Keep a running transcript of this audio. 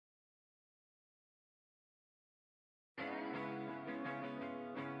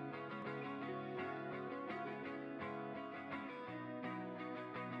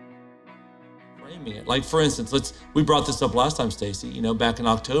Framing it. Like, for instance, we brought this up last time, Stacey. You know, back in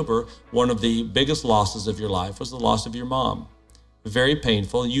October, one of the biggest losses of your life was the loss of your mom. Very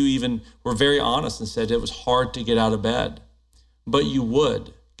painful. You even were very honest and said it was hard to get out of bed, but you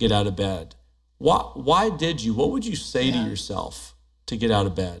would get out of bed. Why did you? What would you say to yourself to get out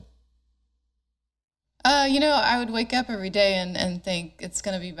of bed? You know, I would wake up every day and think it's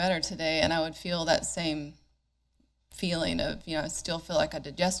going to be better today. And I would feel that same feeling of, you know, I still feel like I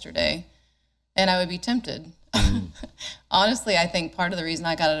did yesterday. And I would be tempted. Honestly, I think part of the reason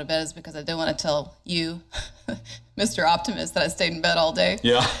I got out of bed is because I didn't want to tell you, Mr. Optimist, that I stayed in bed all day.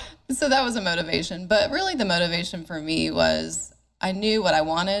 Yeah. So that was a motivation. But really the motivation for me was I knew what I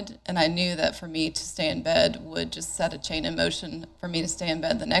wanted, and I knew that for me to stay in bed would just set a chain in motion for me to stay in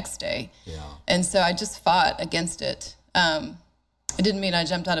bed the next day. Yeah. And so I just fought against it. It didn't mean I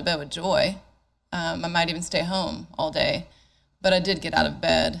jumped out of bed with joy. I might even stay home all day, but I did get out of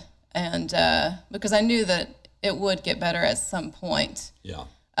bed, and because I knew that it would get better at some point. Yeah.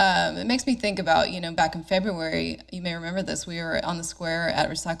 It makes me think about, you know, back in February, you may remember this, we were on the square at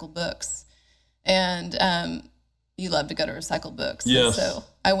Recycled Books, and you love to go to Recycled Books. Yes. So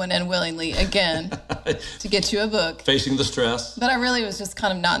I went in willingly again to get you a book. Facing the stress. But I really was just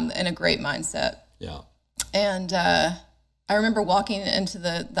kind of not in a great mindset. Yeah. And I remember walking into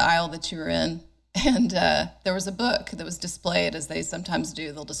the aisle that you were in, and there was a book that was displayed, as they sometimes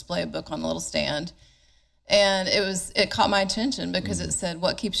do. They'll display a book on a little stand. And it caught my attention because it said,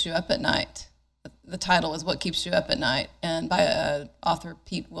 "What Keeps You Up at Night?" The title was "What Keeps You Up at Night," and by author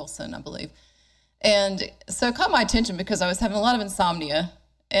Pete Wilson, I believe. And so it caught my attention because I was having a lot of insomnia.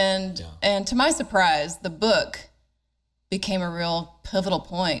 And to my surprise, the book became a real pivotal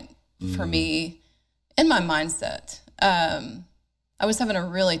point for me in my mindset. I was having a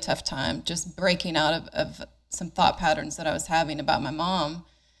really tough time just breaking out of some thought patterns that I was having about my mom.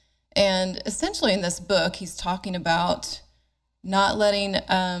 And essentially in this book, he's talking about not letting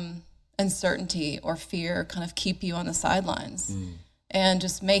uncertainty or fear kind of keep you on the sidelines and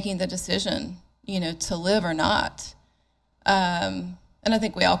just making the decision, you know, to live or not. And I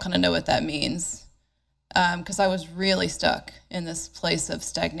think we all kind of know what that means, because I was really stuck in this place of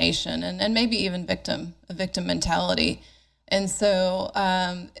stagnation and maybe even a victim mentality. And so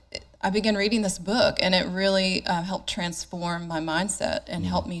I began reading this book, and it really helped transform my mindset and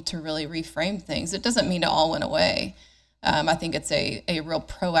helped me to really reframe things. It doesn't mean it all went away. I think it's a real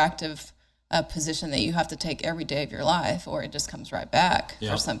proactive position that you have to take every day of your life, or it just comes right back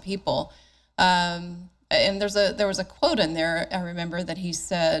for some people. And there was a quote in there, I remember, that he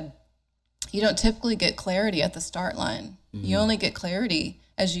said, "You don't typically get clarity at the start line. You only get clarity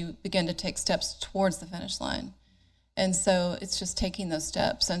as you begin to take steps towards the finish line." And so it's just taking those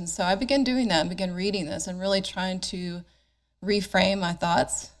steps. And so I began doing that and began reading this and really trying to reframe my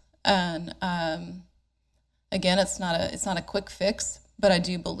thoughts. And again, it's not a quick fix, but I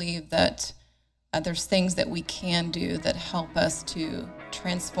do believe that there's things that we can do that help us to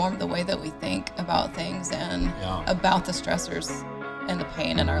transform the way that we think about things and about the stressors and the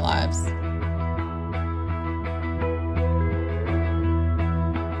pain in our lives.